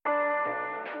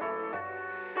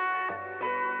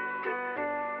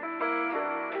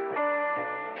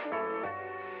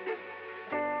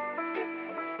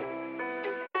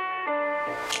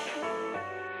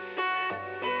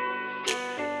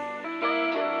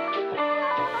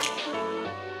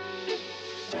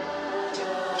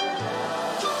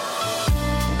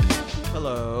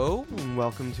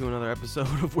welcome to another episode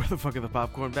of Where the Fuck Are the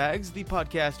Popcorn Bags, the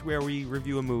podcast where we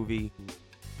review a movie,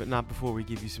 but not before we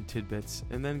give you some tidbits,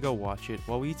 and then go watch it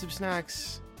while we eat some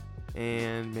snacks,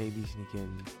 and maybe sneak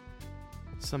in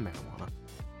some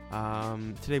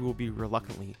marijuana. Today we'll be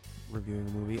reluctantly reviewing a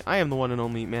movie. I am the one and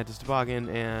only Mantis Toboggan,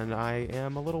 and I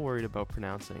am a little worried about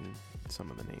pronouncing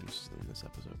some of the names in this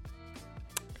episode.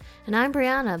 And I'm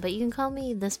Brianna, but you can call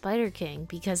me the Spider King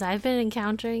because I've been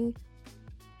encountering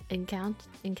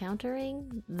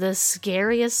the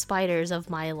scariest spiders of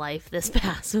my life this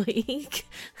past week.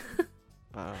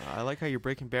 I like how you're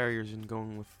breaking barriers and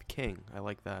going with King. I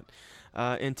like that.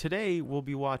 And today we'll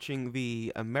be watching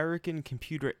the American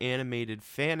computer animated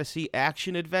fantasy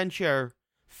action adventure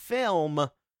film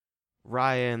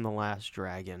Raya and the Last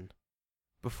Dragon.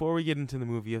 Before we get into the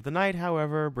movie of the night,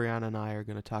 however, Brianna and I are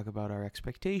going to talk about our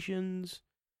expectations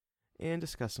and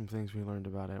discuss some things we learned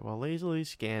about it while lazily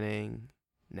scanning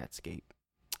Netscape.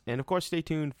 And of course, stay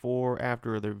tuned for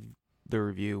after the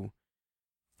review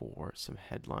for some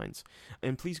headlines.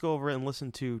 And please go over and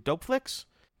listen to Dope Flicks,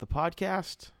 the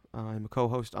podcast. I'm a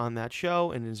co-host on that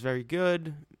show, and it is very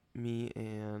good. Me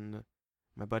and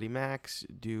my buddy Max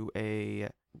do a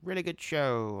really good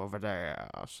show over there.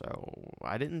 So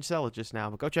I didn't sell it just now,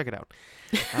 but go check it out.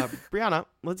 Brianna,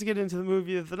 let's get into the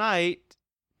movie of the night.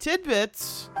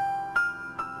 Tidbits.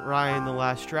 Raya and the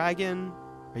Last Dragon.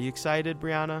 Are you excited,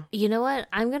 Brianna? You know what?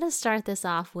 I'm going to start this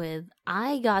off with,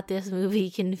 I got this movie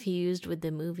confused with the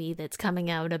movie that's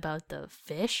coming out about the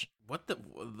fish. What's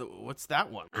that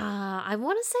one? I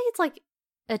want to say it's like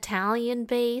Italian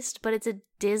based, but it's a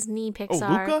Disney Pixar.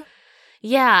 Oh, Luca?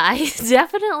 Yeah, I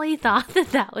definitely thought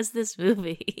that was this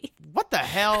movie. What the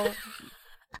hell?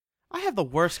 I have the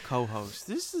worst co-host.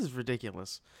 This is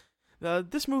ridiculous.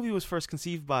 This movie was first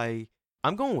conceived by,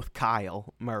 I'm going with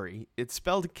Kyle Murray. It's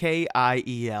spelled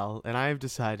Kiel, and I have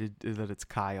decided that it's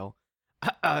Kyle.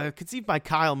 Conceived by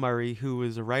Kyle Murray, who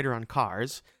is a writer on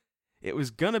Cars. It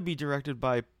was going to be directed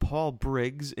by Paul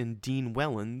Briggs and Dean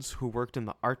Wellens, who worked in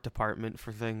the art department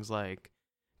for things like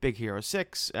Big Hero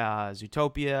 6,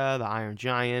 Zootopia, The Iron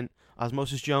Giant,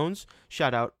 Osmosis Jones.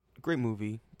 Shout out. Great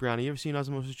movie. Brianna, you ever seen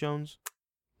Osmosis Jones?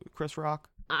 Chris Rock?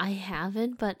 I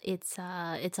haven't, but it's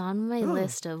on my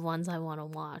list of ones I want to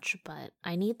watch, but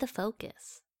I need the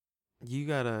focus. You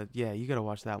gotta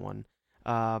watch that one.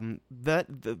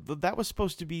 That was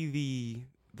supposed to be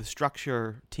the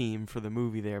structure team for the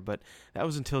movie there, but that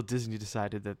was until Disney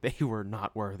decided that they were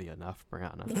not worthy enough,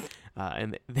 Brianna.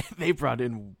 And they brought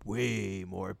in way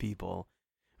more people.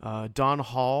 Don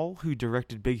Hall, who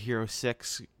directed Big Hero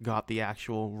 6, got the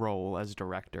actual role as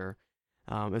director,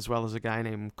 as well as a guy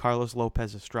named Carlos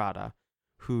Lopez Estrada,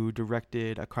 who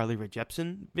directed a Carly Rae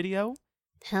Jepsen video.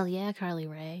 Hell yeah, Carly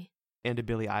Rae. And a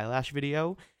Billie Eilish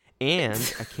video,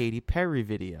 and a Katy Perry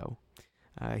video.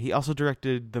 He also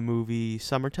directed the movie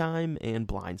Summertime and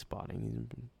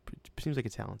Blindspotting. He seems like a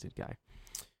talented guy.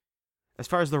 As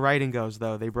far as the writing goes,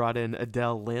 though, they brought in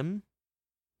Adele Lim.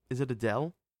 Is it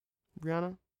Adele,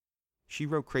 Brianna? She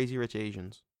wrote Crazy Rich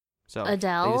Asians. So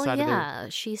Adele, yeah.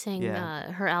 She sang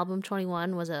her album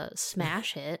 21 was a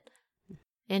smash hit.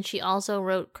 And she also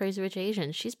wrote Crazy Rich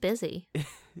Asians. She's busy.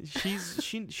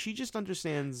 She just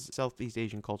understands Southeast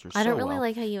Asian culture so I don't really well.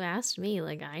 like how you asked me.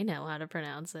 Like, I know how to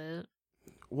pronounce it.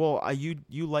 Well,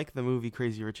 you like the movie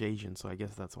Crazy Rich Asians, so I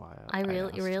guess that's why I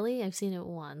really? I've seen it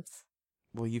once.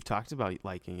 Well, you've talked about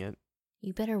liking it.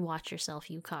 You better watch yourself,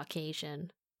 you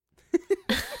Caucasian.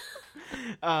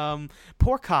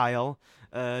 Poor Kyle,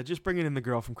 just bringing in the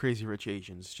girl from Crazy Rich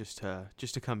Asians just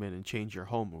to come in and change your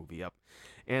whole movie up.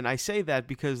 And I say that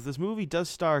because this movie does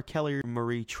star Kelly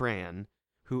Marie Tran,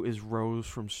 who is Rose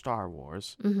from Star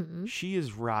Wars. Mm-hmm. She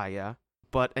is Raya,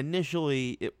 but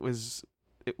initially it was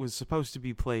supposed to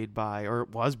be played by, or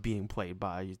it was being played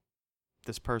by,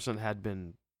 this person had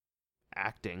been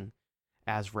acting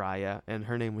as Raya, and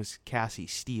her name was Cassie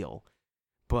Steele.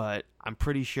 But I'm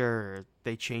pretty sure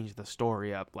they changed the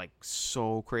story up like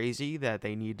so crazy that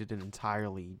they needed an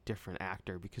entirely different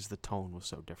actor because the tone was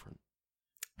so different.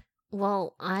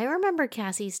 Well, I remember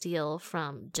Cassie Steele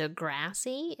from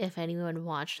Degrassi, if anyone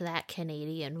watched that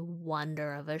Canadian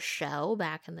wonder of a show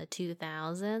back in the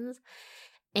 2000s.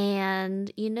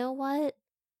 And you know what?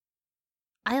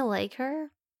 I like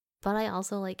her, but I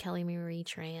also like Kelly Marie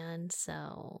Tran,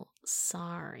 so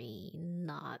sorry,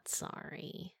 not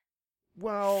sorry.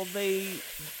 Well, they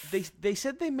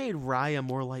said they made Raya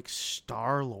more like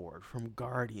Star-Lord from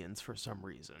Guardians for some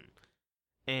reason.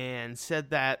 And said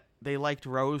that they liked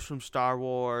Rose from Star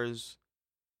Wars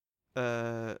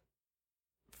for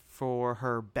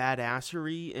her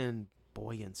badassery and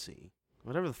buoyancy.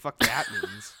 Whatever the fuck that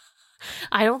means.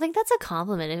 I don't think that's a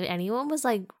compliment. If anyone was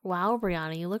like, "Wow,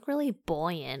 Brianna, you look really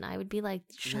buoyant," I would be like,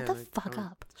 "Shut the fuck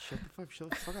up." Shut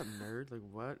the fuck up, nerd. Like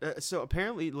what? So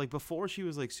apparently, like before, she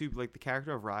was like super. Like the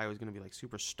character of Raya was gonna be like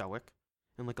super stoic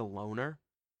and like a loner.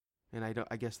 And I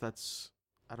guess that's.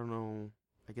 I don't know.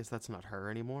 I guess that's not her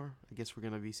anymore. I guess we're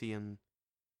gonna be seeing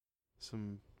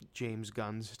some James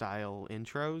Gunn style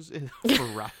intros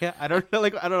for Raya. I don't know.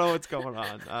 Like I don't know what's going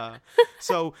on.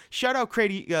 So shout out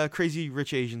Crazy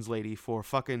Rich Asians lady for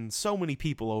fucking so many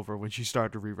people over when she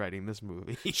started rewriting this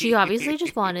movie. She obviously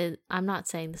just wanted, I'm not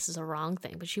saying this is a wrong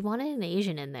thing, but she wanted an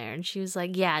Asian in there. And she was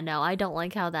like, yeah, no, I don't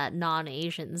like how that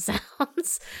non-Asian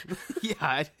sounds.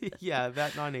 yeah,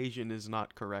 that non-Asian is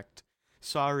not correct.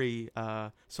 Sorry,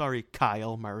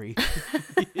 Kyle Murray.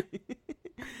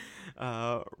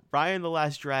 Raya and the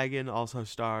Last Dragon also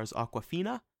stars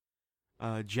Awkwafina.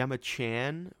 Gemma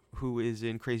Chan, who is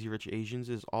in Crazy Rich Asians,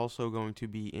 is also going to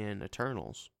be in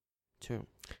Eternals, too.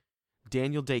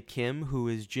 Daniel Day Kim, who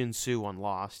is Jin Soo on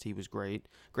Lost. He was great.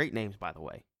 Great names, by the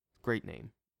way. Great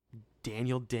name.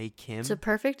 Daniel Day Kim. It's a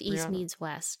perfect East Brianna? meets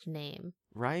West name.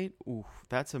 Right? Ooh,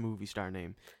 that's a movie star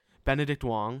name. Benedict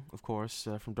Wong, of course,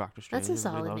 from Doctor Strange. That's a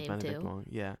solid Everybody loves name, Benedict too. Wong.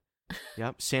 Yeah.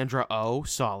 Yep. Sandra Oh,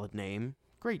 solid name.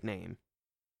 Great name.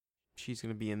 She's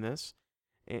going to be in this.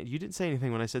 And you didn't say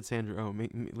anything when I said Sandra Oh.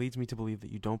 Leads me to believe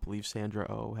that you don't believe Sandra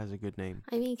Oh has a good name.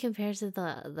 I mean, compared to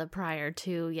the prior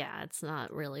two, yeah, it's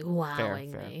not really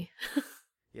wowing Fair. me.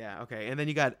 Yeah, okay. And then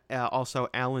you got also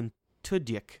Alan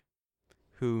Tudyk,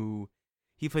 who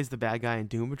he plays the bad guy in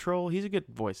Doom Patrol. He's a good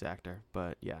voice actor,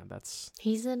 but yeah,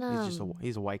 He's in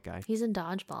he's a white guy. He's in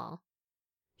Dodgeball.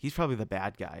 He's probably the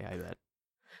bad guy, I bet.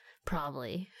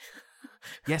 Probably.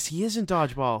 Yes, he is in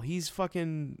Dodgeball. He's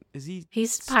fucking. Is he?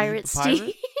 He's Steve Pirate the Pirate?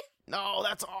 Steve. No,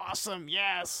 that's awesome.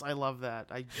 Yes, I love that.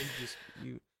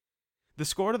 The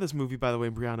score to this movie, by the way,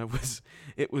 Brianna,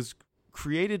 was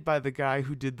created by the guy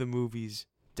who did the movies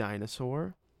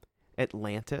Dinosaur,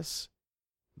 Atlantis,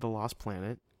 The Lost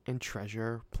Planet, and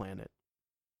Treasure Planet.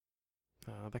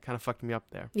 That kind of fucked me up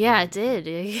there. Yeah, it did.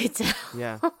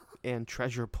 Yeah, and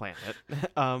Treasure Planet.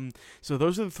 So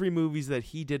those are the three movies that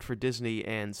he did for Disney,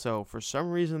 and so for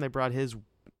some reason they brought his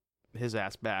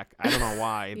ass back. I don't know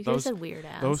why. You guys said weird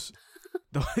ass.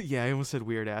 Yeah, I almost said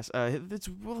weird ass.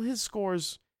 His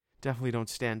scores definitely don't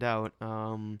stand out.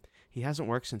 He hasn't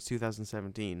worked since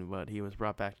 2017, but he was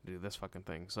brought back to do this fucking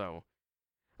thing. So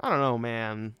I don't know,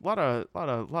 man. A lot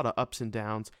of ups and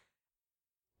downs.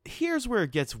 Here's where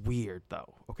it gets weird,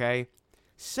 though. Okay,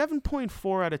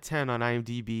 7.4 out of 10 on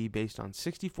IMDb based on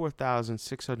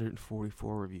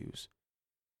 64,644 reviews.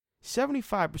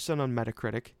 75% on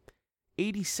Metacritic.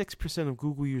 86% of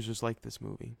Google users like this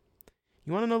movie.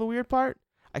 You want to know the weird part?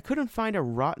 I couldn't find a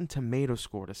Rotten Tomato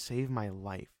score to save my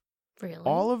life. Really?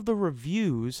 All of the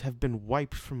reviews have been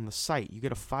wiped from the site. You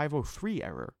get a 503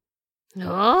 error.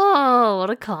 Oh, what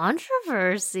a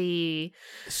controversy.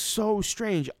 So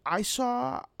strange. I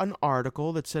saw an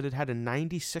article that said it had a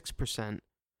 96%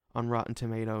 on Rotten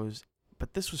Tomatoes,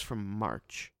 but this was from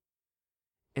March.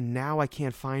 And now I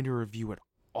can't find a review at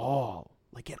all.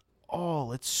 Like at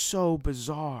all. It's so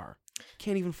bizarre.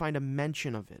 Can't even find a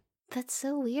mention of it. That's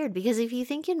so weird, because if you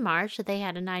think in March that they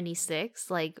had a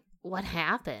 96, like, what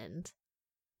happened?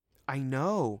 I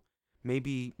know.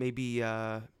 Maybe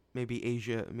Asia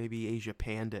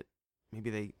panned it.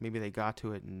 Maybe they got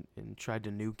to it and tried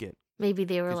to nuke it. Maybe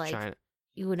they were 'Cause like, China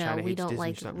we hates don't Disney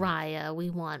like or something. Raya, we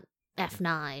want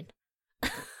F9.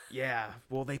 Yeah,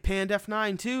 well, they panned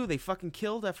F9 too. They fucking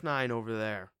killed F9 over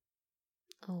there.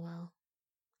 Oh, well.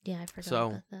 Yeah, I forgot So-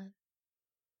 about that.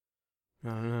 I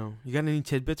don't know. You got any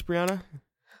tidbits, Brianna?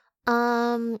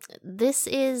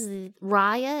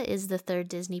 Raya is the third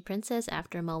Disney princess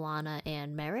after Moana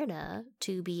and Merida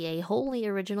to be a wholly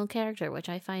original character, which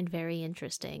I find very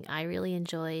interesting. I really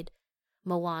enjoyed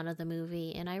Moana the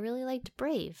movie, and I really liked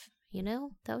Brave. You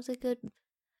know, that was a good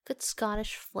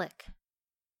Scottish flick.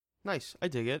 Nice. I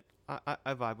dig it.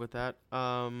 I vibe with that.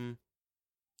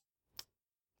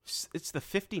 It's the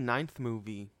 59th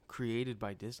movie created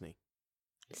by Disney.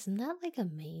 Isn't that like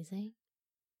amazing?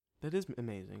 That is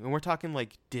amazing. And we're talking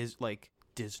like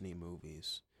Disney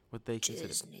movies. What they consider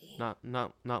Disney. not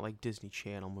like Disney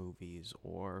Channel movies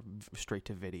or straight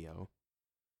to video.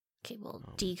 Okay, well,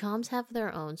 DComs have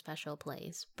their own special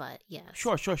place, but yes.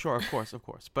 Sure, of course.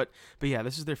 But yeah,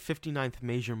 this is their 59th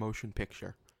major motion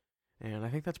picture. And I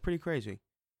think that's pretty crazy.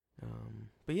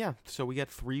 But yeah, so we got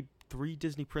three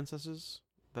Disney princesses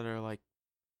that are like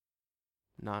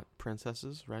not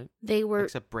princesses, right? They were.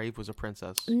 Except Brave was a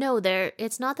princess. No,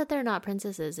 it's not that they're not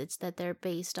princesses. It's that they're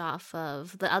based off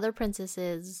of the other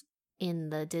princesses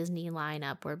in the Disney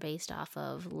lineup were based off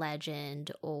of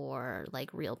legend or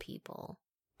like real people.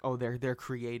 Oh, they're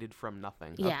created from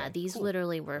nothing. Yeah, Okay, these cool.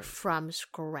 literally were Nice. from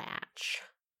scratch.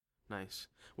 Nice.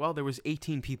 Well, there was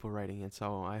 18 people writing it,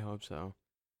 so I hope so.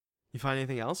 You find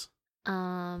anything else?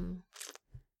 Raya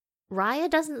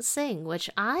doesn't sing, which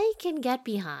I can get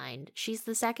behind. She's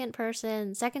the second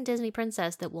Disney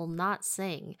princess that will not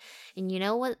sing. And you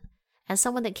know what? As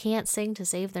someone that can't sing to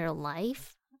save their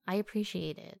life, I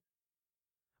appreciate it.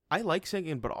 I like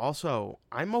singing, but also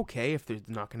I'm okay if there's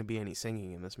not going to be any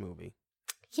singing in this movie.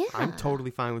 Yeah. I'm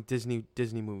totally fine with Disney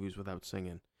movies without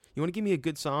singing. You want to give me a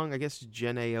good song? I guess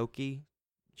Janae Aoki.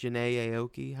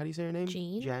 How do you say her name?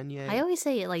 Jean? Janae. I always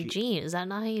say it like Jean. Is that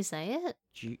not how you say it?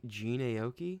 Jean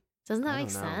Aoki? Doesn't that I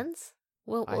make don't know. sense?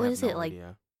 What I have is no it like?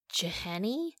 idea.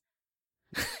 Jenny?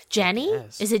 Jenny?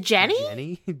 Yes. Is it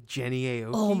Jenny? Jenny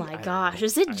Aoki? Oh my I don't gosh. know.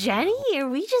 Is it I don't Jenny? know. Are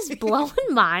we just blowing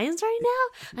minds right now?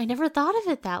 I never thought of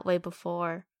it that way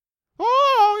before.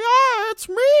 Oh yeah, it's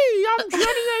me. I'm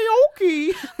Jenny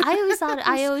Aoki. I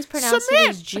always pronounced it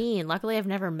as Submit! Jean. Luckily I've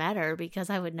never met her because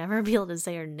I would never be able to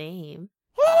say her name.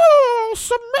 Oh,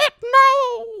 submit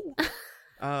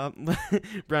now.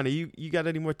 Brownie, you got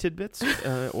any more tidbits?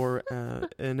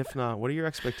 And if not, what are your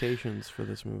expectations for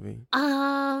this movie?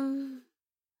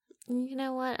 You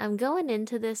know what? I'm going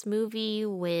into this movie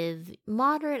with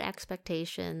moderate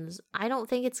expectations. I don't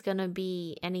think it's going to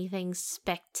be anything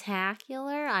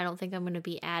spectacular. I don't think I'm going to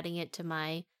be adding it to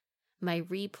my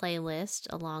replay list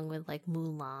along with like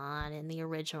Mulan and the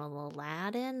original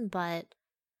Aladdin, but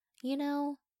you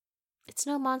know, it's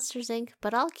no Monsters Inc.,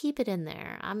 but I'll keep it in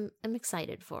there. I'm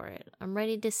excited for it. I'm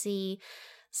ready to see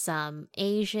some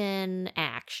Asian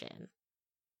action.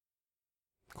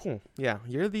 Cool. Yeah,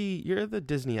 you're the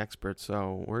Disney expert,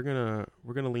 so we're gonna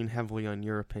lean heavily on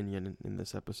your opinion in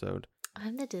this episode.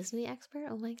 I'm the Disney expert?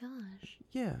 Oh my gosh.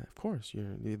 Yeah, of course.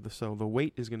 So the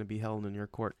weight is gonna be held in your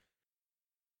court.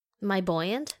 Am I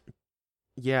buoyant?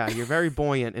 Yeah, you're very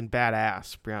buoyant and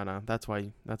badass, Brianna. That's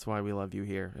why we love you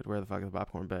here at Where the Fuck Are the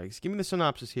Popcorn Bags. Give me the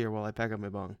synopsis here while I pack up my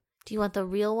bong. Do you want the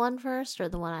real one first or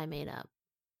the one I made up?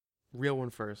 Real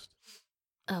one first.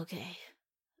 Okay.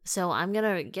 So I'm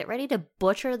going to get ready to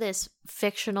butcher this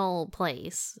fictional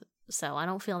place. So I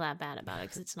don't feel that bad about it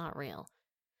because it's not real.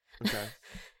 Okay.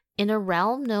 In a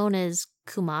realm known as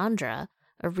Kumandra,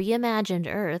 a reimagined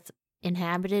Earth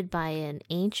inhabited by an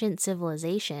ancient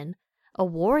civilization, a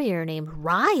warrior named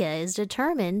Raya is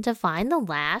determined to find the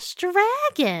last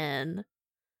dragon.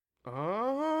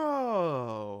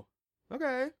 Oh.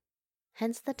 Okay.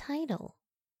 Hence the title.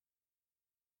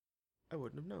 I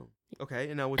wouldn't have known. Okay,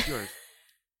 and now what's yours?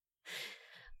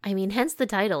 I mean, hence the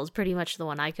title is pretty much the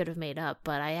one I could have made up,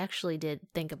 but I actually did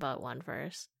think about one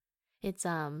first. It's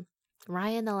Raya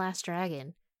and the Last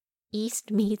Dragon. East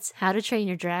meets How to Train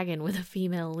Your Dragon with a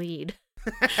female lead.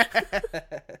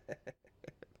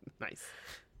 Nice.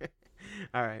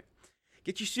 All right.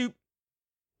 Get your soup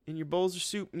and your bowls of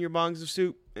soup and your bongs of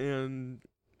soup and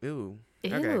ew.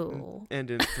 Ew. Okay. And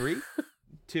in 3,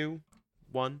 2,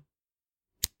 1.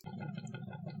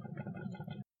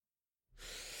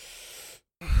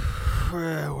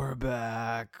 We're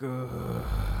back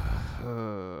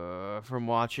from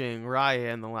watching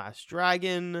Raya and the Last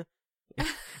Dragon.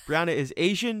 Brianna is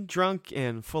Asian, drunk,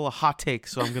 and full of hot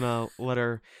takes, so I'm gonna let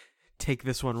her take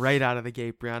this one right out of the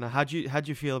gate. Brianna, how'd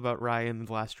you feel about Raya and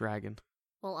the Last Dragon?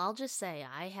 Well, I'll just say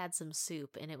I had some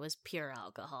soup and it was pure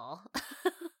alcohol.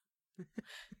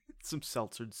 Some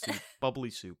seltzered soup, bubbly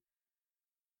soup.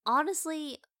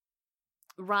 Honestly,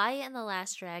 Raya and the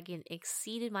Last Dragon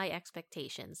exceeded my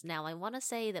expectations. Now, I want to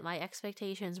say that my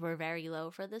expectations were very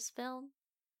low for this film,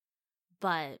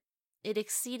 but it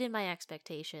exceeded my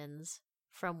expectations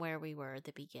from where we were at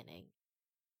the beginning.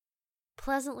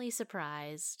 Pleasantly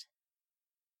surprised.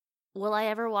 Will I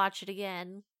ever watch it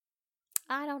again?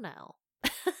 I don't know.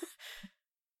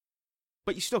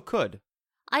 But you still could.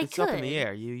 It's up in the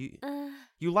air.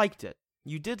 You liked it.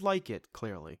 You did like it,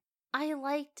 clearly. I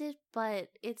liked it, but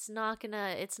it's not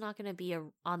gonna be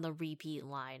on the repeat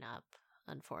lineup,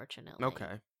 unfortunately.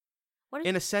 Okay.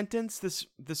 In a sentence,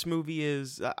 this movie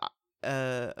is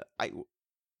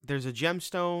there's a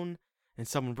gemstone and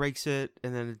someone breaks it,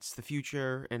 and then it's the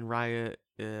future, and Raya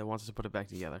wants to put it back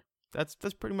together. That's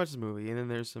pretty much the movie. And then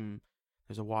there's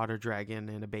a water dragon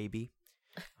and a baby.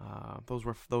 Those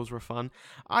were fun.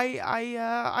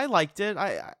 I liked it.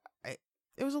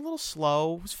 It was a little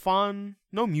slow. It was fun.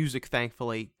 No music,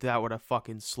 thankfully. That would have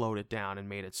fucking slowed it down and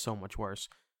made it so much worse.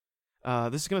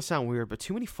 This is gonna sound weird, but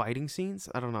too many fighting scenes.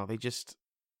 I don't know. They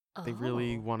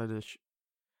really wanted to.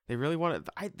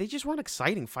 They just want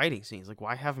exciting fighting scenes. Like,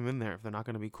 why have them in there if they're not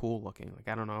gonna be cool looking? Like,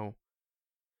 I don't know.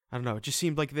 I don't know. It just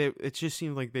seemed like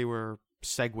they were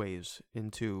segues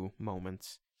into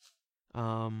moments.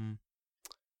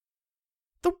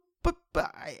 But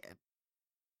I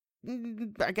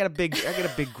got a big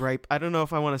gripe. I don't know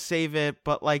if I want to save it,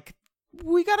 but like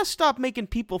we got to stop making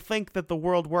people think that the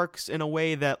world works in a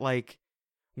way that like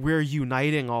we're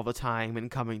uniting all the time and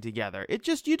coming together. It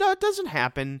just it doesn't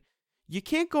happen. You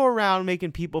can't go around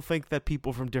making people think that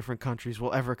people from different countries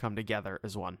will ever come together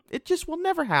as one. It just will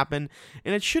never happen,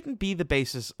 and it shouldn't be the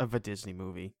basis of a Disney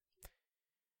movie.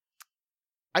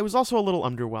 I was also a little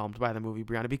underwhelmed by the movie,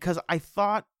 Brianna, because I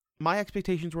thought my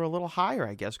expectations were a little higher,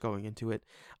 I guess, going into it.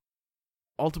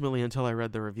 Ultimately, until I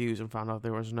read the reviews and found out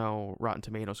there was no Rotten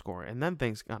Tomato score, and then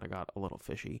things kind of got a little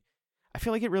fishy. I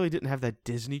feel like it really didn't have that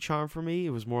Disney charm for me.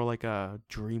 It was more like a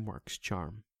DreamWorks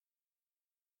charm.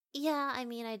 Yeah, I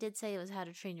mean, I did say it was How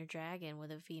to Train Your Dragon with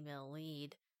a female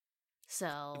lead.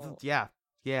 So Yeah,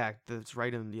 that's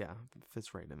right in. Yeah,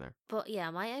 fits right in there. But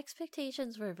yeah, my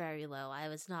expectations were very low. I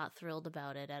was not thrilled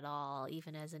about it at all,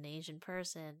 even as an Asian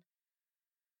person.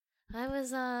 I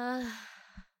was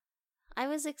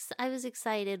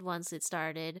excited once it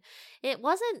started. It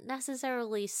wasn't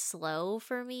necessarily slow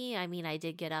for me. I mean, I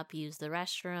did get up, use the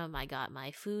restroom, I got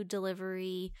my food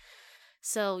delivery.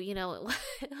 So, it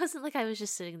wasn't like I was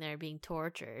just sitting there being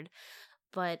tortured,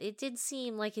 but it did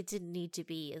seem like it didn't need to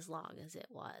be as long as it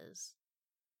was.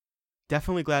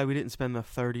 Definitely glad we didn't spend the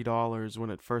 $30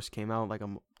 when it first came out like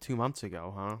 2 months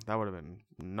ago, huh? That would have been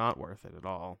not worth it at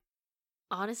all.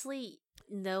 Honestly,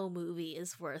 no movie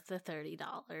is worth the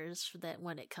 $30 for that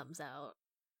when it comes out.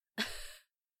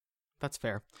 That's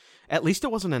fair. At least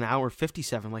it wasn't an hour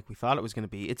 57 like we thought it was going to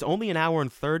be. It's only an hour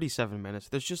and 37 minutes.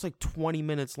 There's just like 20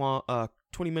 minutes long,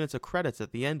 20 minutes of credits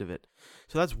at the end of it.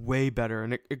 So that's way better,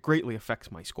 and it greatly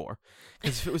affects my score.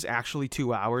 Because if it was actually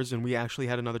 2 hours and we actually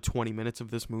had another 20 minutes of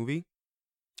this movie,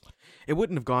 it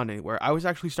wouldn't have gone anywhere. I was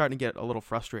actually starting to get a little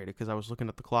frustrated because I was looking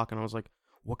at the clock and I was like,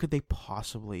 what could they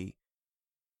possibly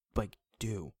like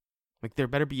do? Like there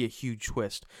better be a huge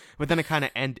twist. But then it kind of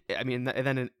ended. I mean,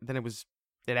 then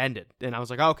it ended, and I was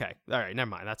like, okay, all right,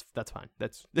 never mind. That's fine.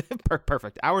 That's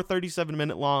perfect. Hour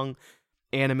 37-minute long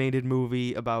animated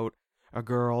movie about a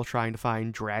girl trying to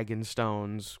find dragon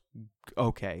stones.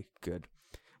 Okay, good.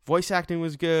 Voice acting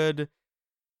was good.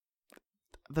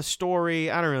 The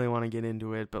story, I don't really want to get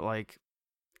into it, but like,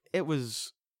 I didn't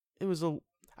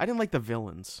like the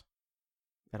villains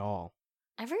at all.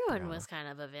 Everyone was kind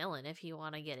of a villain if you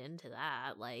want to get into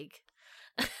that. Like,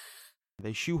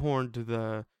 they shoehorned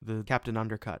the Captain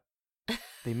Undercut.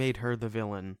 They made her the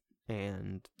villain,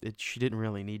 and she didn't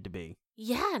really need to be.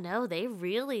 Yeah, no, they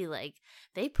really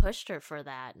they pushed her for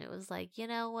that, and it was like, you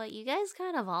know what, you guys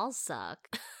kind of all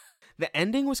suck. The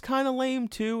ending was kind of lame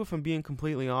too, if I'm being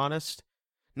completely honest.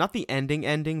 Not the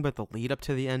ending, but the lead up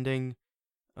to the ending.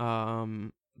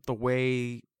 The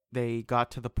way they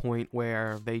got to the point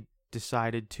where they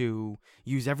decided to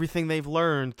use everything they've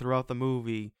learned throughout the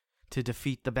movie to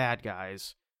defeat the bad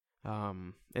guys.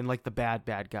 And like the bad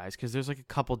guys, because there's like a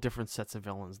couple different sets of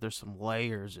villains. There's some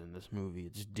layers in this movie.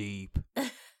 It's deep.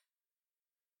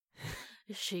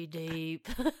 Is she deep?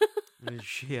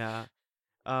 Yeah.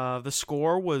 The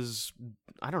score was,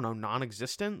 I don't know,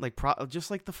 non-existent. Like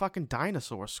just like the fucking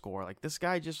dinosaur score. Like this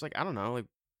guy just like, I don't know, like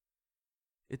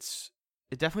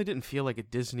it definitely didn't feel like a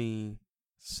Disney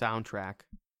soundtrack.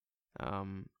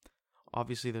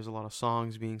 Obviously there's a lot of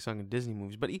songs being sung in Disney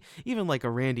movies, but even like a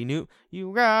Randy Newman,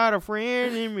 you got a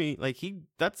friend in me. Like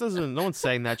no one's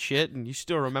saying that shit, and you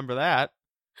still remember that.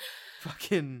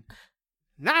 Fucking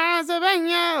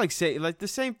like say like the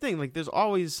same thing. Like there's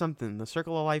always something. The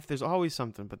Circle of Life, there's always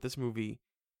something. But this movie,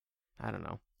 I don't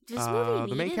know. This movie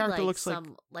the main character like looks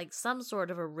like some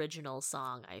sort of original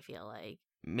song, I feel like.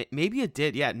 Maybe it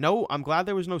did. Yeah, no, I'm glad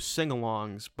there was no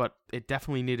sing-alongs, but it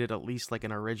definitely needed at least like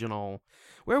an original.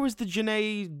 Where was the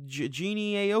Genie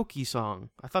Aoki song?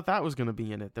 I thought that was going to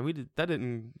be in it. That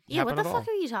didn't Yeah, happen what the at fuck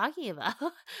all. are you talking about?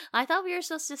 I thought we were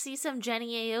supposed to see some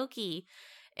Jenny Aoki,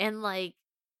 and like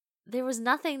there was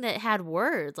nothing that had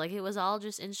words. Like it was all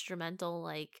just instrumental,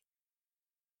 like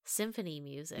symphony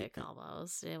music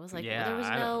almost. It was like there was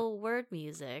no word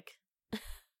music.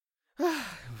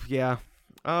 Yeah.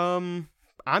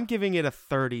 I'm giving it a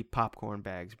 30 popcorn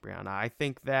bags, Brianna. I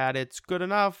think that it's good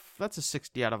enough. That's a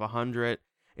 60 out of 100.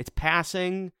 It's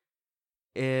passing.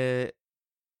 For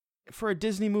a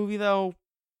Disney movie, though,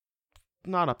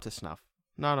 not up to snuff.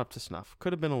 Not up to snuff.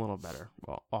 Could have been a little better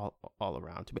all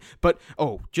around to me. But,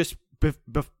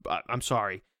 I'm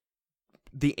sorry.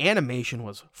 The animation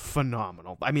was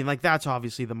phenomenal. I mean, like, that's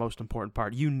obviously the most important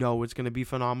part. You know it's going to be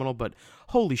phenomenal, but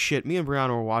holy shit, me and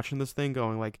Brianna were watching this thing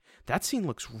going, like, that scene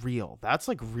looks real. That's,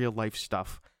 like, real-life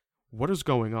stuff. what is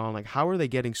going on? Like, how are they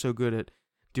getting so good at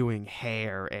doing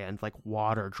hair and like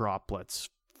water droplets,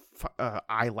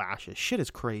 eyelashes? Shit is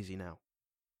crazy now.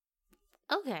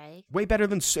 Okay. Way better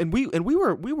than and we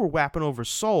were whapping over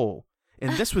Soul,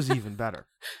 and this was even better.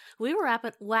 We were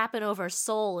whapping over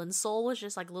Soul, and Soul was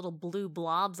just like little blue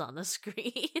blobs on the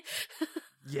screen.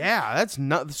 Yeah, that's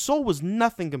not. Soul was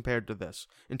nothing compared to this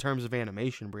in terms of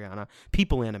animation, Brianna.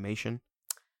 People animation.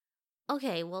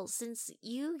 Okay, well, since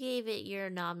you gave it your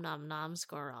nom nom nom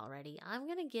score already, I'm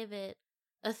gonna give it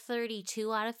a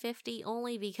 32 out of 50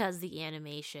 only because the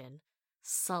animation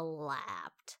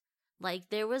slapped. Like,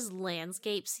 there was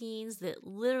landscape scenes that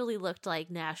literally looked like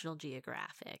National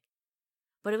Geographic,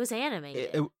 but it was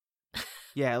animated.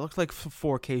 Yeah, it looked like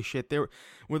 4K shit. There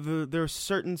were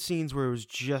certain scenes where it was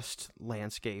just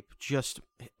landscape, just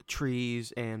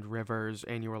trees and rivers,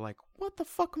 and you were like, "What the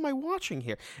fuck am I watching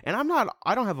here?" And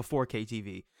I don't have a 4K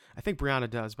TV. I think Brianna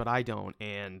does, but I don't,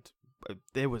 and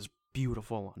it was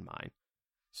beautiful on mine.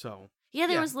 So yeah,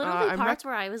 there was literally parts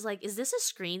where I was like, "Is this a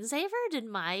screensaver? Did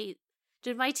my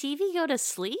TV go to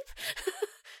sleep?"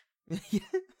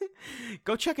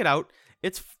 Go check it out.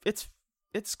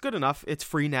 It's good enough. It's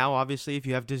free now, obviously, if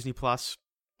you have Disney Plus.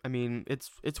 I mean,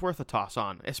 it's worth a toss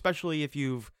on, especially if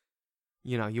you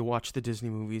watch the Disney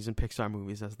movies and Pixar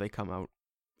movies as they come out.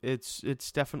 It's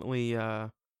definitely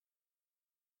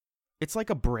it's like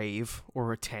a Brave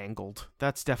or a Tangled.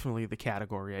 That's definitely the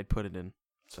category I'd put it in.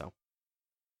 So.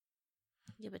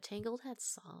 Yeah, but Tangled had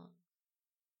song.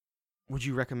 Would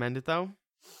you recommend it though?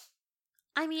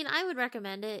 I mean, I would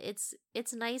recommend it.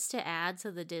 It's nice to add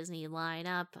to the Disney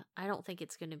lineup. I don't think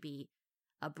it's going to be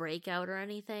a breakout or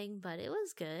anything, but it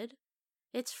was good.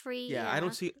 It's free. Yeah, I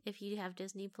don't see if you have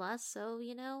Disney Plus, so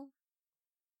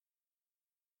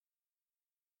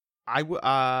I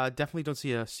definitely don't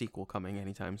see a sequel coming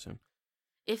anytime soon.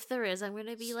 If there is, I'm going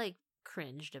to be like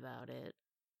cringed about it.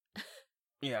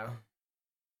 Yeah.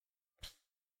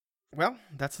 Well,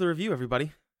 that's the review,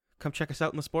 everybody. Come check us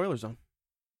out in the spoiler zone.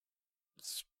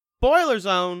 Spoiler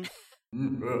zone! Spoilers!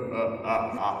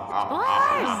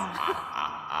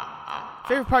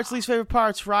 Favorite parts, least favorite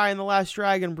parts, Raya and the Last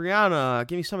Dragon. Brianna,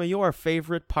 give me some of your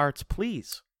favorite parts,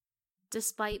 please.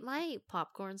 Despite my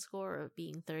popcorn score of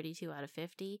being 32 out of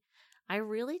 50, I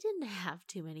really didn't have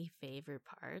too many favorite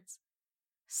parts.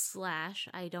 /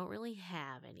 I don't really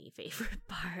have any favorite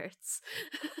parts.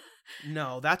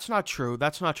 No, that's not true.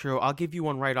 That's not true. I'll give you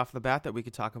one right off the bat that we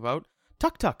could talk about.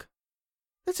 Tuk Tuk.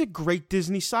 That's a great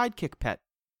Disney sidekick pet.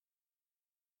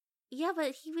 Yeah,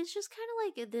 but he was just kind of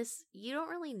like this. You don't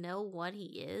really know what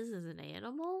he is as an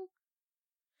animal.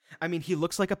 I mean, he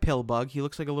looks like a pill bug. He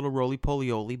looks like a little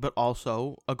roly-poly-oly, but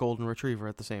also a golden retriever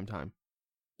at the same time.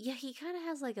 Yeah, he kind of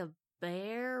has like a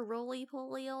bear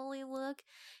roly-poly-oly look.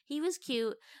 He was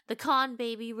cute. The Con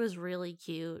Baby was really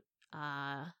cute.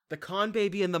 The Con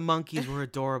Baby and the monkeys were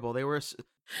adorable. They were...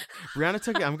 Brianna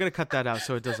took... I'm going to cut that out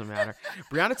so it doesn't matter.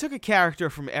 Brianna took a character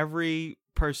from every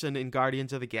person in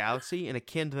Guardians of the Galaxy and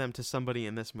akined them to somebody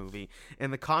in this movie.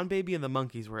 And the Con Baby and the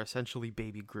monkeys were essentially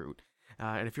Baby Groot.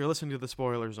 And if you're listening to the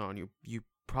spoiler zone, you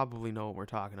probably know what we're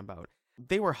talking about.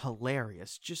 They were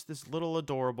hilarious. Just this little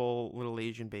adorable little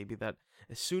Asian baby that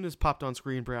as soon as popped on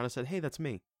screen, Brianna said, "Hey, that's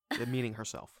me." Meaning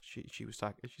herself. She was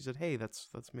talking. She said, "Hey, that's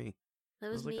me." That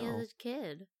was me as a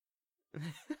kid.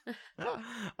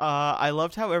 I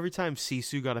loved how every time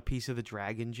Sisu got a piece of the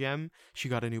dragon gem, she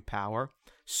got a new power.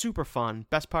 Super fun.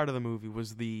 Best part of the movie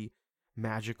was the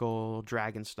magical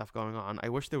dragon stuff going on. I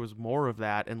wish there was more of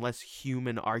that and less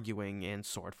human arguing and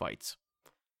sword fights.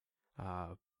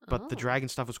 But the dragon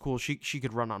stuff was cool. She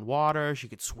could run on water. She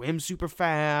could swim super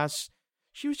fast.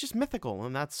 She was just mythical,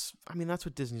 and that's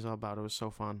what Disney's all about. It was so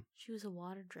fun. She was a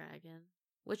water dragon,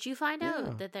 which you find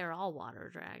out that they're all water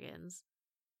dragons.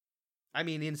 I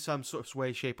mean, in some sort of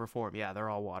way, shape, or form, yeah, they're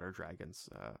all water dragons.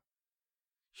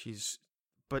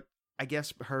 But I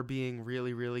guess her being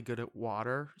really, really good at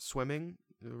swimming,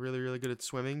 really, really good at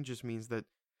swimming, just means that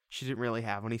she didn't really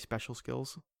have any special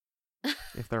skills.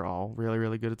 If they're all really,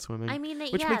 really good at swimming. I mean,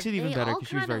 which makes it even better because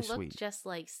she was very sweet. Just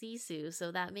like Sisu,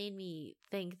 so that made me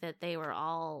think that they were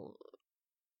all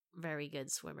very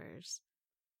good swimmers.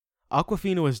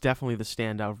 Awkwafina was definitely the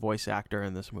standout voice actor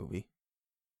in this movie.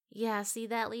 Yeah, see,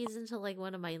 that leads into like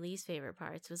one of my least favorite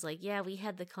parts was like, yeah, we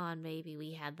had the Con Baby,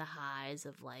 we had the highs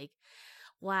of like,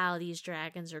 wow, these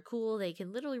dragons are cool, they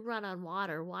can literally run on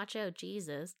water, watch out,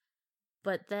 Jesus.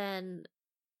 But then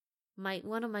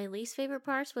one of my least favorite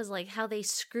parts was like how they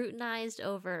scrutinized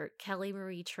over Kelly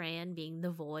Marie Tran being the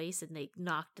voice and they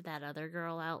knocked that other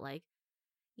girl out like,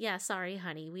 yeah, sorry,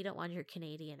 honey, we don't want your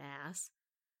Canadian ass.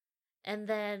 And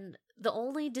then the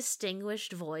only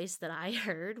distinguished voice that I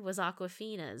heard was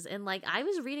Aquafina's. And like I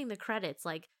was reading the credits,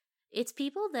 like it's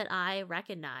people that I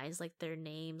recognize, like their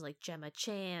names, like Gemma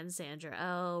Chan, Sandra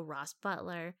Oh, Ross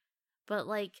Butler. But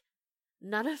like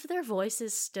none of their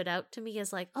voices stood out to me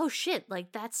as like, oh shit,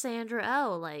 like that's Sandra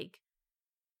Oh. Like,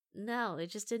 no, it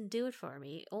just didn't do it for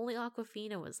me. Only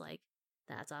Aquafina was like,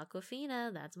 that's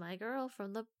Aquafina, that's my girl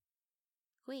from the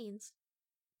Queens.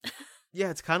 Yeah,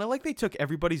 it's kind of like they took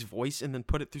everybody's voice and then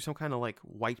put it through some kind of like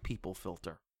white people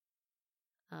filter.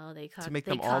 Oh, they to make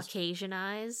they them all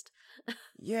Caucasianized.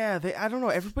 Yeah, I don't know,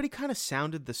 everybody kind of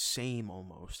sounded the same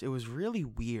almost. It was really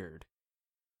weird.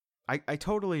 I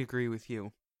totally agree with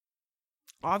you.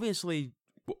 Obviously,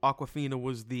 Aquafina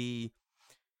was the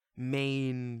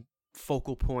main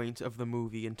focal point of the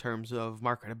movie in terms of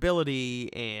marketability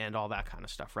and all that kind of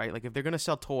stuff, right? Like if they're going to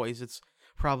sell toys, it's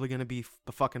probably going to be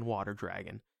the fucking water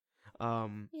dragon.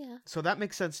 Yeah. So that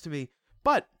makes sense to me.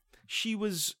 But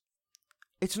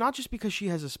it's not just because she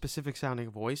has a specific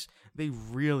sounding voice. They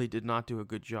really did not do a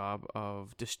good job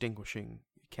of distinguishing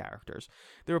characters.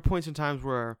 There were points in times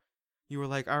where you were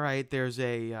like, all right, there's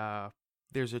a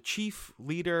chief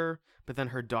leader, but then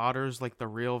her daughter's like the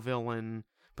real villain,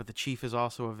 but the chief is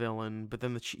also a villain, but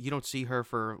then you don't see her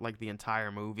for like the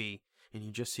entire movie, and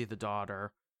you just see the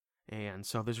daughter. And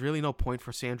so there's really no point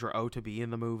for Sandra Oh to be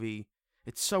in the movie.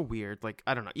 It's so weird. Like,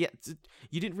 I don't know. Yeah,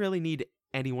 you didn't really need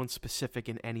anyone specific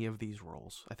in any of these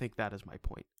roles. I think that is my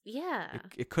point. Yeah.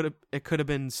 It could have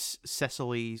been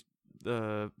Cecily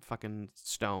the fucking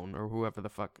Stone or whoever the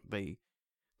fuck they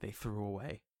threw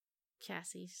away.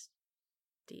 Cassie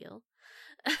Steele.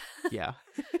 Yeah.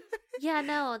 Yeah,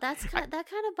 no, that kind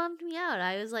of bummed me out.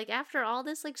 I was like, after all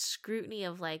this like scrutiny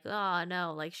of like, oh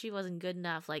no, like she wasn't good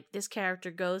enough. Like this character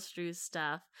goes through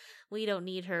stuff. We don't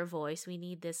need her voice. We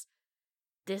need this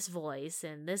voice,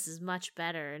 and this is much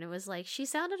better. And it was like she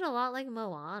sounded a lot like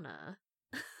Moana.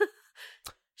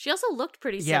 She also looked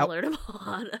pretty similar to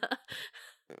Moana.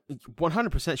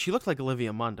 100%. She looked like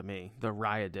Olivia Munn to me. The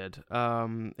Raya did.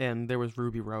 And there was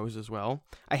Ruby Rose as well.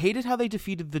 I hated how they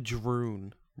defeated the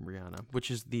Droon, Rihanna, which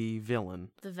is the villain.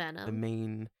 The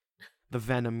Venom. The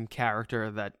Venom character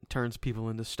that turns people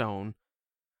into stone.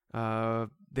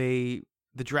 The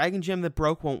dragon gem that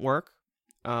broke won't work.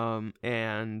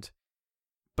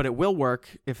 But it will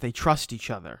work if they trust each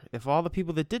other. If all the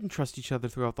people that didn't trust each other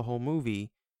throughout the whole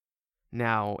movie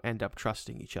now end up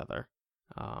trusting each other.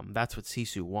 That's what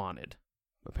Sisu wanted,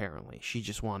 apparently. She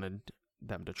just wanted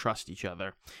them to trust each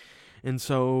other. And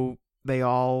so they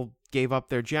all gave up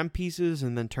their gem pieces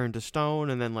and then turned to stone,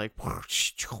 and then like,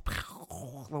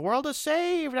 the world is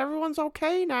saved, everyone's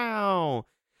okay now.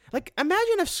 Like,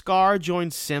 imagine if Scar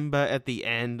joined Simba at the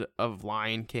end of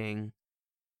Lion King.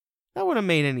 That wouldn't have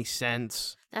made any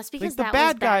sense. That's because like,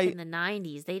 that was back in the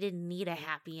 90s. They didn't need a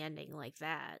happy ending like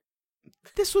that.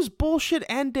 This was bullshit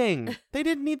ending. They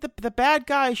didn't need the bad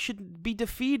guy should be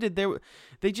defeated.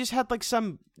 They just had like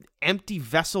some empty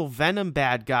vessel Venom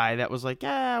bad guy that was like,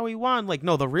 yeah, we won. Like,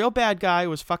 no, the real bad guy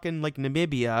was fucking like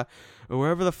Namibia or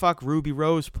wherever the fuck Ruby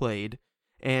Rose played,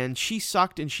 and she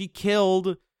sucked and she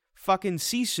killed fucking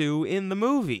Sisu in the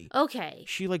movie. Okay.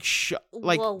 She like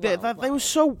whoa. It was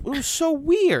so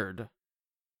weird.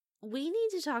 We need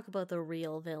to talk about the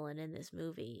real villain in this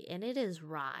movie, and it is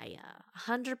Raya.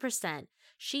 100%.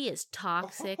 She is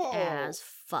toxic as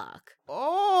fuck.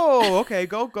 Oh, okay.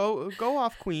 Go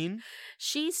off, Queen.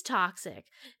 She's toxic.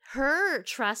 Her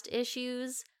trust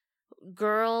issues,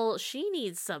 girl, she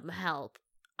needs some help.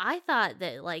 I thought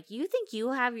that, like, you think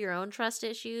you have your own trust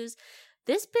issues?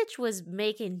 This bitch was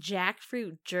making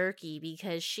jackfruit jerky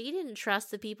because she didn't trust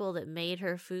the people that made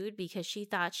her food because she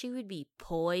thought she would be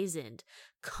poisoned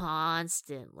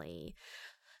constantly.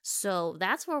 So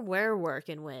that's what we're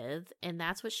working with, and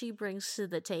that's what she brings to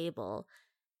the table.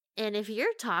 And if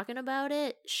you're talking about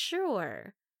it,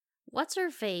 sure. What's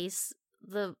her face?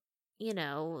 The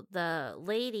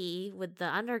lady with the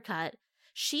undercut,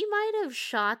 she might have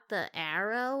shot the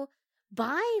arrow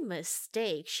by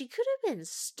mistake. She could have been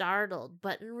startled,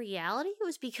 but in reality, it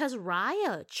was because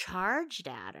Raya charged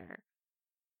at her.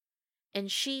 And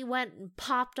she went and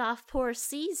popped off poor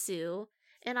Sisu.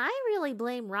 And I really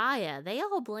blame Raya. They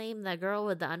all blame the girl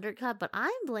with the undercut, but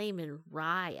I'm blaming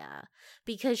Raya.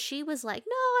 Because she was like,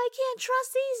 no, I can't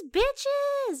trust these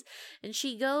bitches! And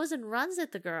she goes and runs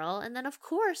at the girl, and then of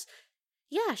course,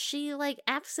 yeah, she like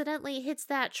accidentally hits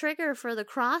that trigger for the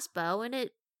crossbow, and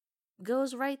it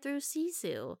goes right through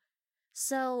Sisu.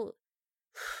 So,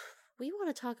 we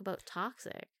want to talk about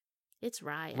toxic. It's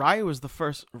Raya. Raya was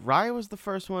the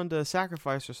first one to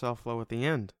sacrifice herself, though, at the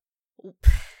end.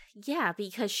 Yeah,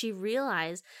 because she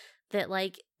realized that,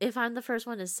 like, if I'm the first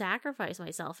one to sacrifice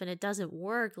myself and it doesn't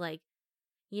work, like,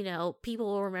 you know, people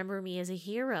will remember me as a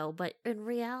hero, but in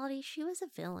reality, she was a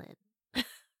villain.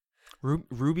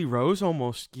 Ruby Rose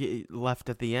almost left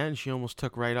at the end. She almost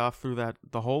took right off through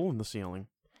the hole in the ceiling.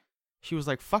 She was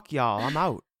like, "Fuck y'all, I'm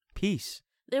out. Peace."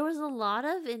 There was a lot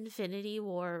of Infinity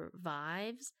War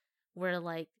vibes where,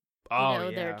 like, Oh, you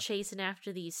know, they're yeah. chasing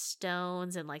after these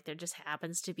stones, and, like, there just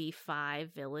happens to be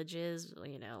 5 villages,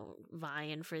 you know,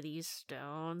 vying for these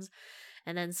stones.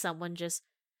 And then someone just,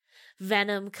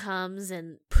 Venom comes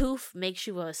and poof, makes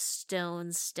you a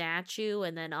stone statue.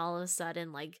 And then all of a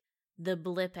sudden, like, the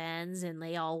blip ends and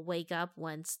they all wake up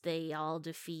once they all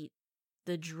defeat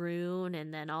the Droon.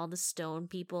 And then all the stone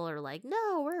people are like,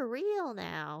 no, we're real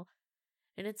now.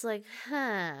 And it's like,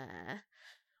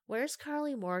 where's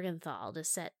Carly Morgenthau to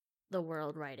set the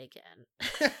world right again?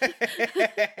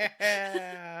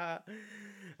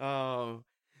 Oh,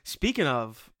 speaking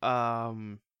of,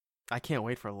 I can't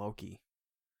wait for Loki.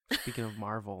 Speaking of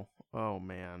Marvel, oh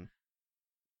man,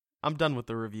 I'm done with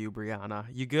the review, Brianna.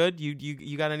 You good?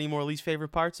 You got any more least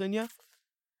favorite parts in you?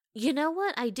 You know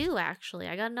what? I do, actually.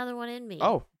 I got another one in me.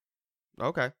 Oh,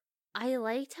 okay. I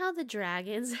liked how the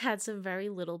dragons had some very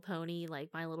Little Pony,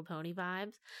 like My Little Pony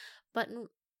vibes, but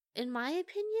in my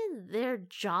opinion, their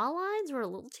jawlines were a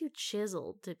little too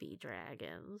chiseled to be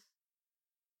dragons.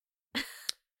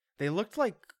 They looked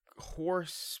like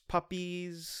horse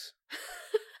puppies,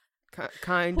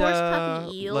 kind of Horse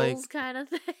puppy eels, like kind of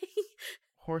thing.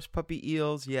 horse puppy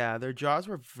eels. Yeah, their jaws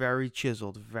were very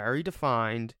chiseled, very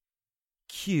defined,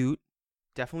 cute,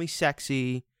 definitely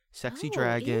sexy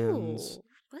dragons. Ew.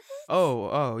 What?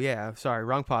 Oh, yeah. Sorry,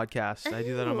 wrong podcast. I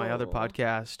do that on my other Ew.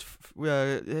 podcast.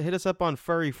 Hit us up on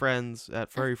Furry Friends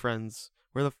at Furry Friends.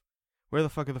 Where the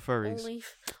fuck are the furries?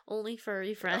 Only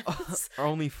furry friends.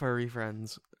 Only furry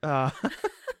friends.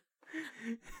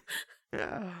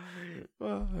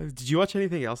 Did you watch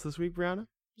anything else this week, Brianna?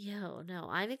 Yo, no,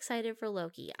 I'm excited for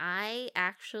Loki. I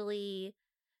actually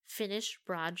finished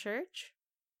Broadchurch,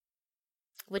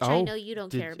 which I know you don't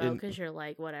care about because you're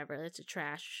like, whatever, it's a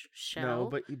trash show.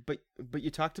 No, but you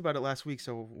talked about it last week.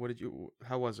 So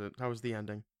how was it? How was the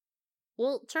ending?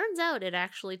 Well, turns out it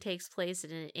actually takes place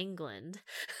in England.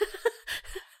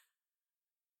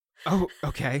 Oh,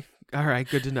 okay. All right.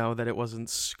 Good to know that it wasn't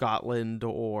Scotland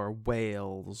or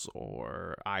Wales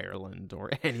or Ireland or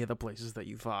any of the places that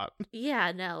you thought.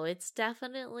 Yeah, no, it's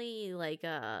definitely like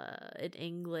an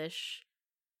English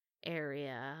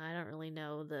area. I don't really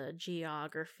know the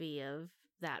geography of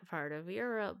that part of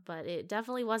Europe, but it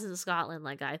definitely wasn't Scotland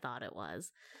like I thought it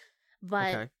was.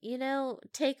 But, Okay. you know,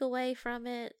 take away from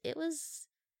it, it was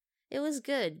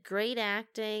good. Great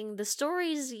acting. The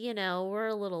stories, you know, were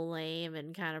a little lame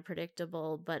and kind of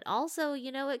predictable, but also,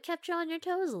 you know, it kept you on your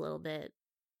toes a little bit.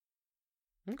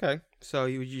 Okay. So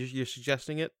you're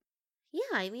suggesting it?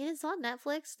 Yeah, I mean, it's on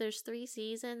Netflix. There's 3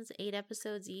 seasons, 8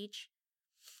 episodes each.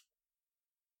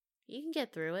 You can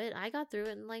get through it. I got through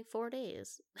it in like 4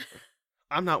 days.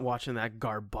 I'm not watching that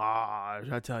garbage,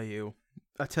 I tell you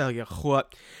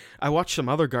what. I watched some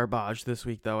other garbage this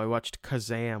week, though. I watched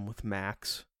Kazam with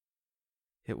Max.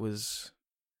 It was...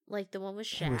 Like the one with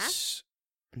Shaq?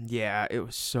 Yeah, it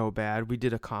was so bad. We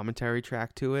did a commentary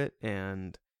track to it,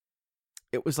 and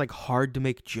it was like hard to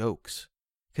make jokes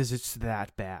because it's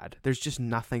that bad. There's just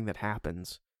nothing that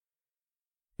happens.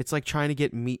 It's like trying to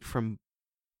get meat from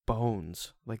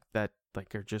bones, like that,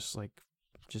 like are just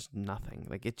nothing.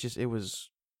 Like it was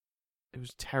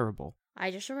terrible. I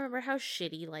just remember how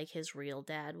shitty like his real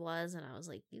dad was, and I was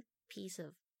like, you piece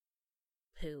of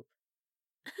poop.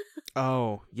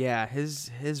 Oh, yeah,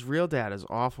 his real dad is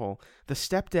awful. The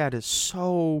stepdad is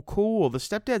so cool. The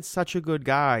stepdad's such a good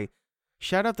guy.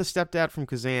 Shout out the stepdad from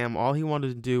Kazam. All he wanted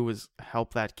to do was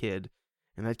help that kid,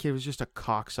 and that kid was just a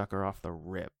cocksucker off the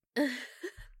rip.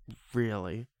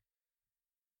 Really.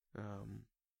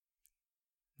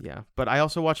 Yeah, but I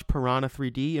also watched Piranha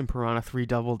 3D and Piranha 3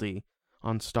 Double D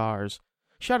on Stars.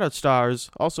 Shout out Stars.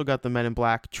 Also got the Men in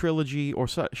Black trilogy, or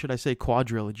should I say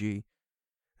quadrilogy.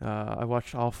 I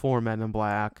watched all 4 Men in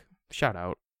Black. Shout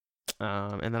out.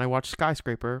 And then I watched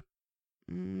Skyscraper,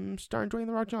 starring Dwayne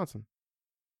The Rock Johnson.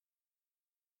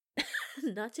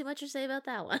 Not too much to say about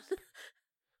that one.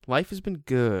 Life has been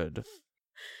good.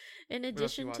 In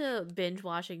addition to binge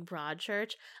watching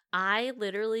Broadchurch, I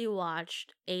literally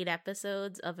watched 8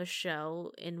 episodes of a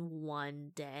show in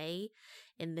one day.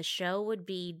 And the show would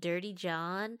be Dirty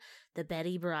John, the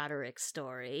Betty Broderick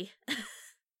story.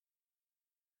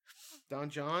 Don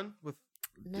John with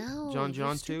No, John you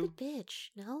John stupid 2? bitch.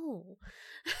 No.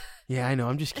 Yeah, I know.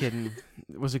 I'm just kidding.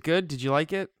 Was it good? Did you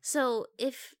like it? So,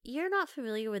 if you're not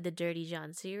familiar with the Dirty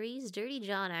John series, Dirty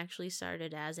John actually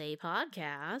started as a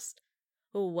podcast.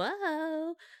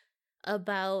 Whoa!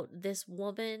 About this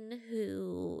woman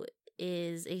who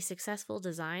is a successful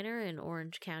designer in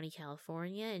Orange County,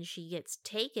 California, and she gets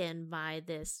taken by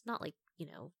this, not like,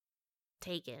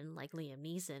 taken like Liam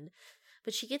Neeson,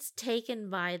 but she gets taken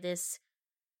by this,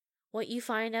 what you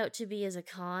find out to be as a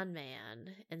con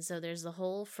man. And so there's the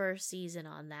whole first season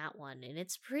on that one, and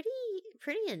it's pretty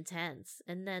intense.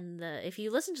 And then if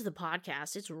you listen to the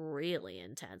podcast, it's really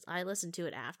intense. I listened to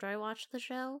it after I watched the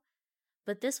show.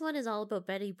 But this one is all about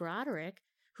Betty Broderick,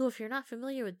 who, if you're not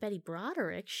familiar with Betty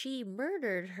Broderick, she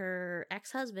murdered her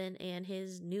ex-husband and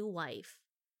his new wife.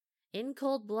 In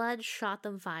cold blood, shot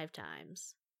them 5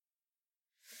 times.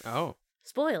 Oh.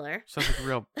 Spoiler. Sounds like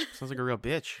a real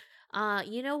bitch.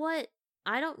 You know what?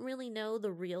 I don't really know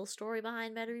the real story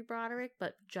behind Betty Broderick,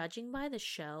 but judging by the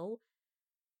show,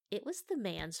 it was the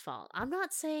man's fault. I'm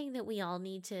not saying that we all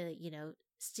need to,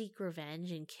 seek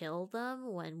revenge and kill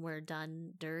them when we're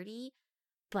done dirty,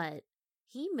 but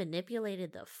he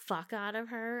manipulated the fuck out of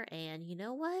her, and you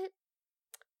know what?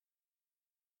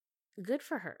 Good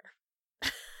for her.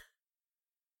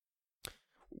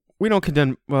 We don't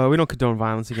condone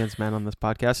violence against men on this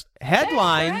podcast.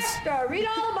 Headlines. Read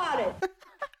all about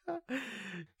it.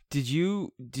 Did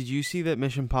you see that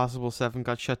Mission Impossible 7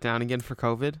 got shut down again for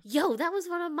COVID? Yo, that was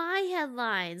one of my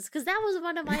headlines, because that was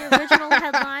one of my original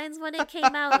headlines when it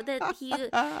came out, that he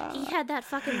had that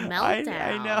fucking meltdown.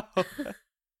 I know.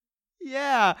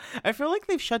 Yeah, I feel like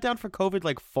they've shut down for COVID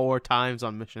like 4 times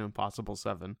on Mission Impossible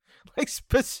 7. Like,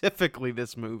 specifically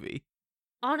this movie.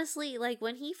 Honestly, like,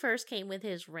 when he first came with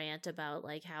his rant about,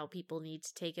 like, how people need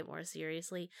to take it more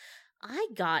seriously, I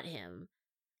got him.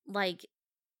 Like,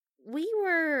 we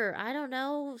were, I don't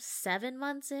know, 7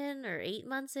 months in or 8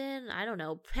 months in, I don't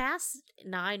know, past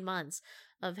 9 months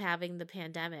of having the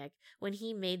pandemic, when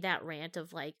he made that rant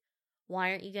of, like, why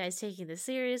aren't you guys taking this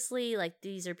seriously? Like,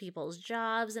 these are people's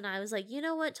jobs. And I was like, you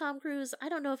know what, Tom Cruise? I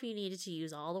don't know if you needed to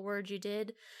use all the words you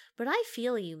did, but I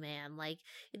feel you, man. Like,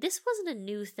 this wasn't a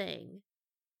new thing.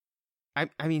 I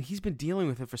mean, he's been dealing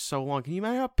with it for so long. Can you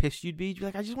imagine how pissed you'd be? You'd be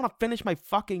like, I just want to finish my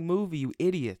fucking movie, you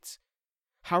idiots.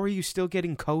 How are you still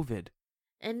getting COVID?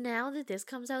 And now that this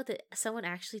comes out that someone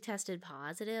actually tested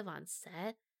positive on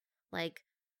set, like,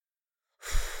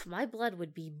 my blood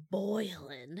would be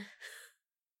boiling.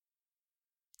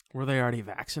 Were they already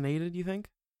vaccinated, you think?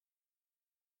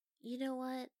 You know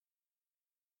what?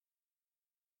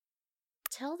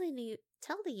 Tell the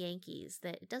Yankees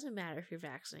that it doesn't matter if you're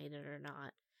vaccinated or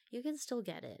not. You can still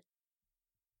get it.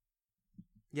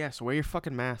 Yeah, so wear your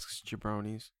fucking masks,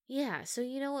 jabronis. Yeah, so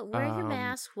you know what? Wear your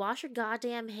mask, wash your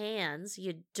goddamn hands,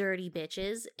 you dirty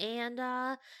bitches, and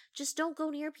just don't go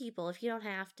near people if you don't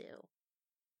have to.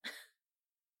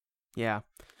 Yeah.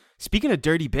 Speaking of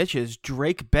dirty bitches,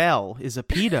 Drake Bell is a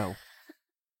pedo.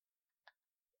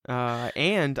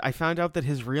 And I found out that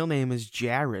his real name is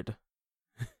Jared.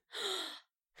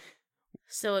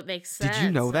 So it makes sense. Did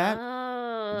you know that?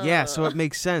 Oh. Yeah, so it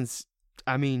makes sense.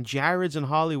 I mean, Jareds in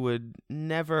Hollywood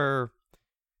never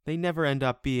end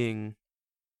up being,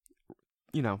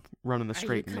 running the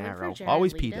straight and narrow.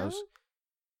 Always Leto? pedos.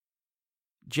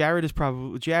 Jared is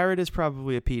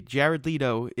probably a pedo. Jared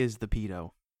Leto is the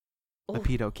pedo. The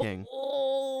pedo king.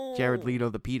 Oh. Jared Leto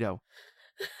the pedo.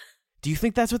 Do you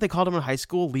think that's what they called him in high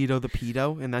school? Leto the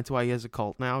pedo? And that's why he has a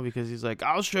cult now? Because he's like,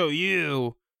 I'll show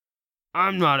you.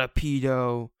 I'm not a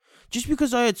pedo. Just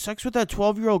because I had sex with that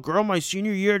 12-year-old girl my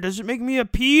senior year doesn't make me a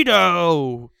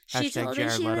pedo. She told me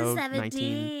she was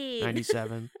 17.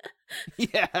 1997.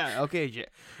 Yeah,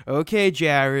 okay,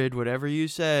 Jared, whatever you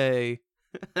say.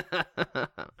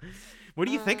 What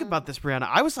do you think about this, Brianna?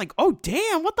 I was like, oh,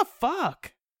 damn, what the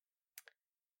fuck?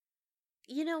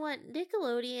 You know what?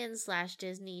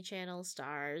 Nickelodeon/Disney Channel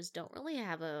stars don't really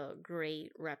have a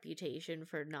great reputation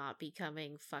for not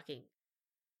becoming fucking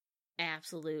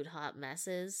absolute hot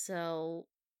messes. So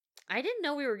I didn't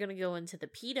know we were going to go into the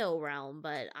pedo realm,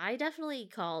 but I definitely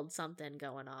called something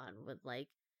going on with like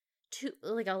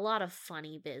a lot of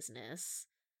funny business.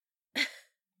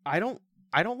 I don't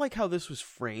like how this was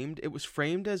framed. It was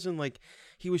framed as in like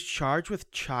he was charged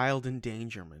with child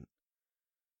endangerment.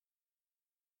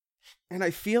 And I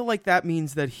feel like that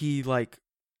means that he like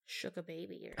shook a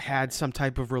baby or had some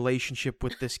type of relationship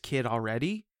with this kid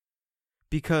already.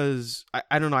 Because,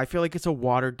 I don't know, I feel like it's a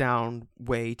watered down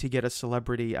way to get a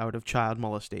celebrity out of child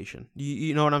molestation.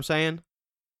 You know what I'm saying?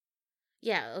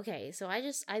 Yeah, okay. So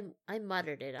I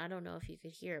muttered it. I don't know if you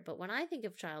could hear it. But when I think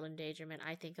of child endangerment,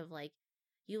 I think of like,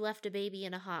 you left a baby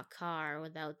in a hot car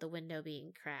without the window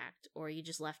being cracked, or you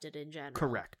just left it in general.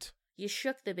 Correct. You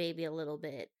shook the baby a little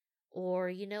bit, or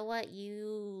you know what,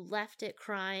 you left it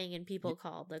crying and people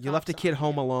called the cops. You left a kid on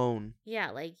home you. alone.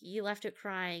 Yeah, like you left it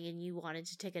crying and you wanted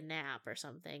to take a nap or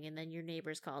something, and then your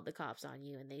neighbors called the cops on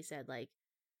you and they said, like,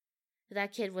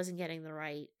 that kid wasn't getting the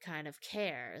right kind of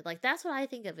care. Like, that's what I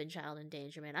think of in child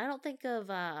endangerment. I don't think of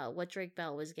what Drake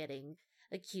Bell was getting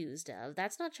accused of.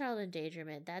 That's not child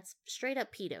endangerment. That's straight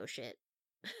up pedo shit.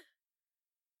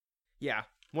 Yeah,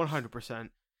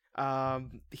 100%.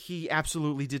 He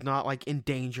absolutely did not, like,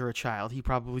 endanger a child. He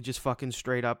probably just fucking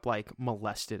straight up, like,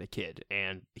 molested a kid,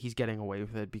 and he's getting away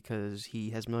with it because he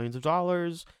has millions of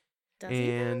dollars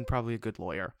and probably a good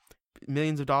lawyer.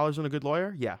 Millions of dollars and a good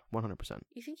lawyer? Yeah, 100%.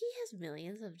 You think he has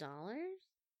millions of dollars?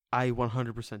 I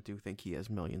 100% do think he has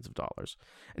millions of dollars.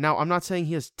 Now, I'm not saying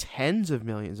he has tens of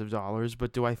millions of dollars,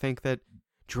 but do I think that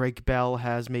Drake Bell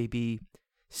has maybe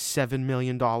 $7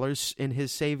 million in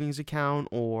his savings account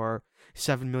or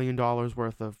 $7 million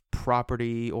worth of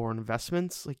property or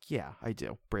investments? Like, yeah, I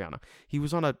do. Brianna. He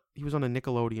was on a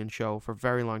Nickelodeon show for a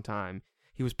very long time.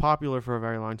 He was popular for a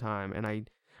very long time, and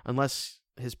unless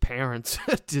his parents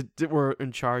were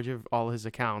in charge of all his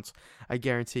accounts, I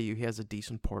guarantee you he has a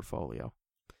decent portfolio.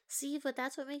 See, but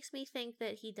that's what makes me think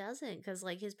that he doesn't, because,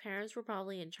 like, his parents were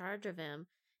probably in charge of him.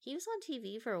 He was on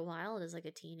TV for a while as, like,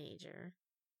 a teenager.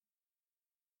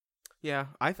 Yeah,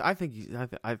 I think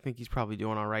he's probably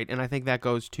doing all right, and I think that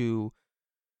goes to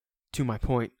my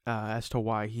point as to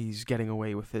why he's getting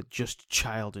away with it, just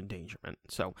child endangerment.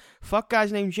 So, fuck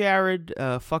guys named Jared.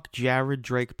 Fuck Jared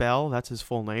Drake Bell. That's his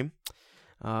full name.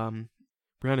 Brianna,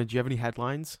 do you have any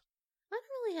headlines? I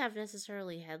don't really have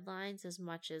necessarily headlines as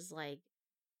much as, like,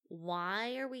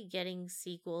 why are we getting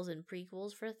sequels and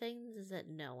prequels for things that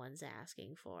no one's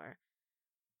asking for?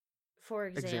 For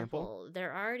example,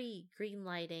 they're already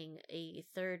greenlighting a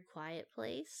third Quiet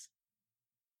Place.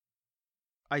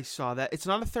 I saw that. It's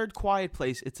not a third Quiet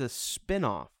Place. It's a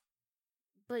spin-off.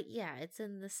 But yeah, it's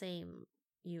in the same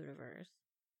universe.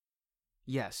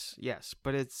 Yes,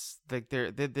 but it's like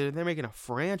they're making a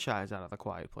franchise out of the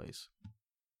Quiet Place.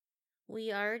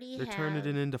 We already they're turning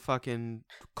it into fucking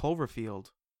Cloverfield.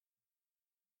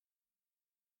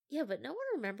 Yeah, but no one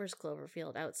remembers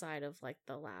Cloverfield outside of, like,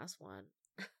 the last one.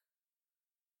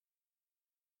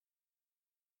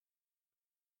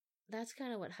 That's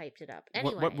kind of what hyped it up.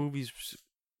 Anyway, what movies?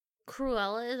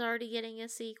 Cruella is already getting a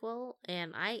sequel,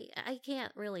 and I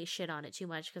can't really shit on it too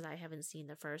much because I haven't seen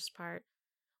the first part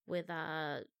with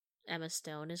Emma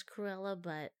Stone as Cruella,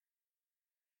 but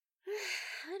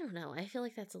I don't know. I feel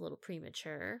like that's a little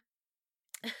premature.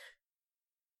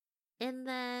 And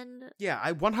then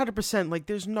I 100%, like,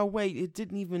 there's no way it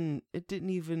didn't even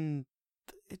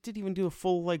do a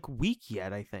full, like, week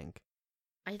yet. I think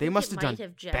they must have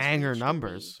done banger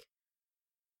numbers.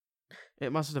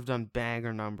 It must have done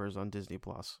banger numbers on Disney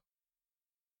Plus.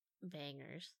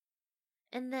 Bangers.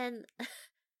 And then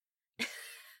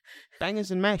Bangers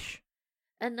and Mesh.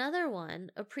 Another one,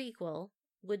 a prequel,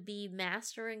 would be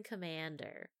Master and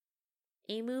Commander,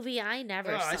 a movie I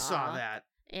never saw. I saw that.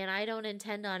 And I don't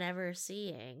intend on ever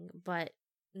seeing, but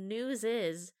news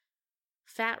is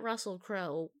Fat Russell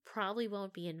Crowe probably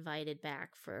won't be invited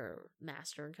back for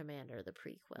Master and Commander, the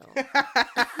prequel.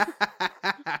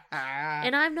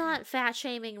 And I'm not fat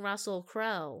shaming Russell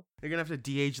Crowe. They're gonna have to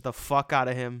de-age the fuck out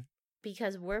of him.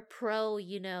 Because we're pro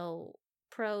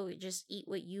just eat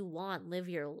what you want, live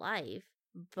your life.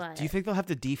 But do you think they'll have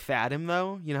to defat him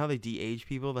though? You know how they de-age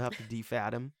people? They'll have to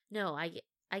defat him. No,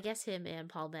 I guess him and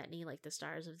Paul Bettany, like the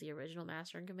stars of the original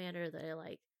Master and Commander,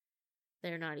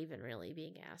 they're not even really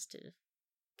being asked to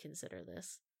consider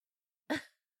this.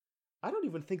 I don't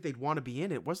even think they'd want to be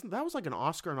in it. That was like an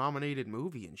Oscar-nominated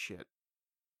movie and shit.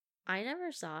 I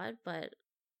never saw it, but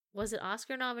was it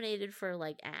Oscar-nominated for,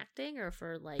 like, acting or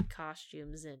for, like,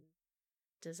 costumes and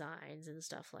designs and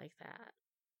stuff like that?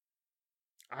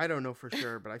 I don't know for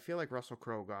sure, but I feel like Russell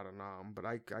Crowe got a nom, but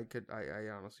I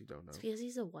honestly don't know. It's because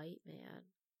he's a white man.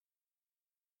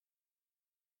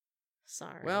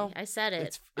 Sorry. Well, I said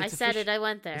it. I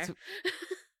went there.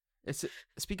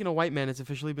 Speaking of white men, it's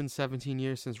officially been 17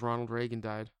 years since Ronald Reagan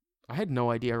died. I had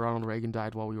no idea Ronald Reagan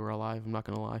died while we were alive. I'm not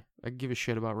going to lie. I give a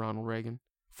shit about Ronald Reagan.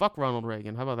 Fuck Ronald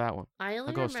Reagan. How about that one? I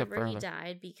only remember he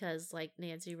died because, like,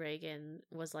 Nancy Reagan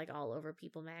was, like, all over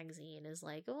People magazine. Is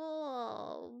like,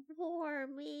 oh, poor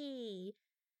me.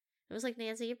 It was like,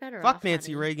 Nancy, you're better off. Fuck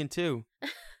Nancy honey. Reagan too.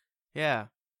 Yeah.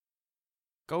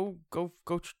 Go.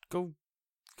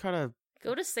 Kind of.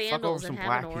 Go to Sandals and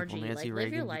have an orgy. People, Nancy like,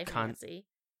 Reagan, live your life, cunt. Nancy.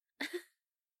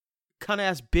 Cunt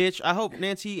ass bitch. I hope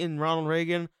Nancy and Ronald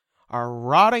Reagan are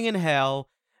rotting in hell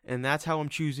And that's how I'm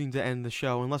choosing to end the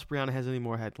show, unless Brianna has any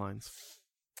more headlines.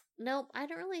 Nope, I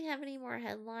don't really have any more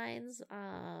headlines.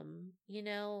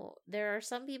 There are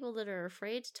some people that are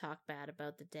afraid to talk bad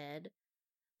about the dead,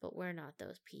 but we're not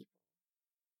those people.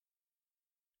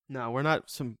 No, we're not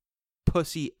some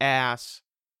pussy ass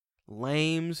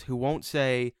lames who won't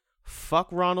say fuck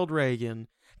Ronald Reagan,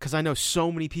 because I know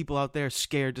so many people out there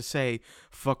scared to say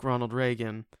fuck Ronald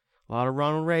Reagan. A lot of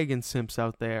Ronald Reagan simps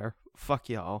out there. Fuck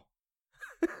y'all.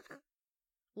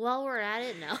 While we're at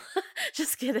it, no.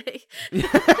 Just kidding.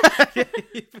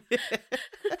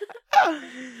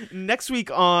 Next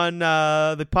week on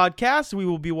the podcast, we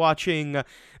will be watching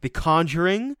The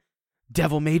Conjuring.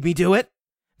 Devil Made Me Do It.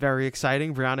 Very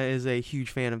exciting. Brianna is a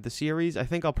huge fan of the series. I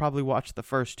think I'll probably watch the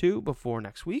first two before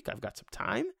next week. I've got some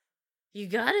time. You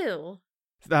got to.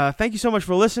 Thank you so much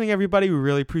for listening, everybody. We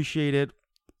really appreciate it.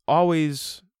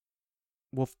 Always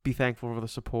we'll be thankful for the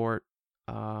support.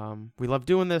 We love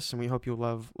doing this, and we hope you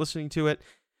love listening to it.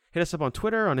 Hit us up on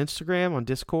Twitter, on Instagram, on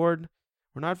Discord.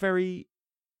 We're not very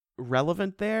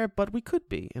relevant there, but we could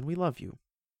be, and we love you.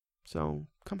 So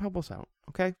come help us out,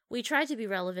 okay? We tried to be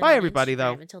relevant. Bye, on everybody, Instagram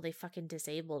though. Until they fucking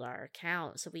disabled our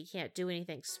account, so we can't do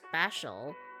anything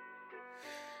special.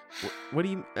 What do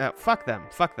you... fuck them.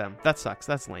 Fuck them. That sucks.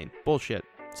 That's lame. Bullshit.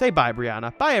 Say bye,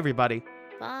 Brianna. Bye, everybody.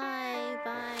 Bye.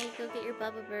 Go get your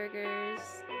Bubba Burgers.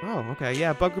 Oh, okay.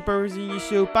 Yeah, Bugger Burgers in your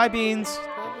soup. Bye, Beans.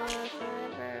 Bubba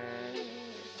Burgers.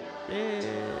 Yeah.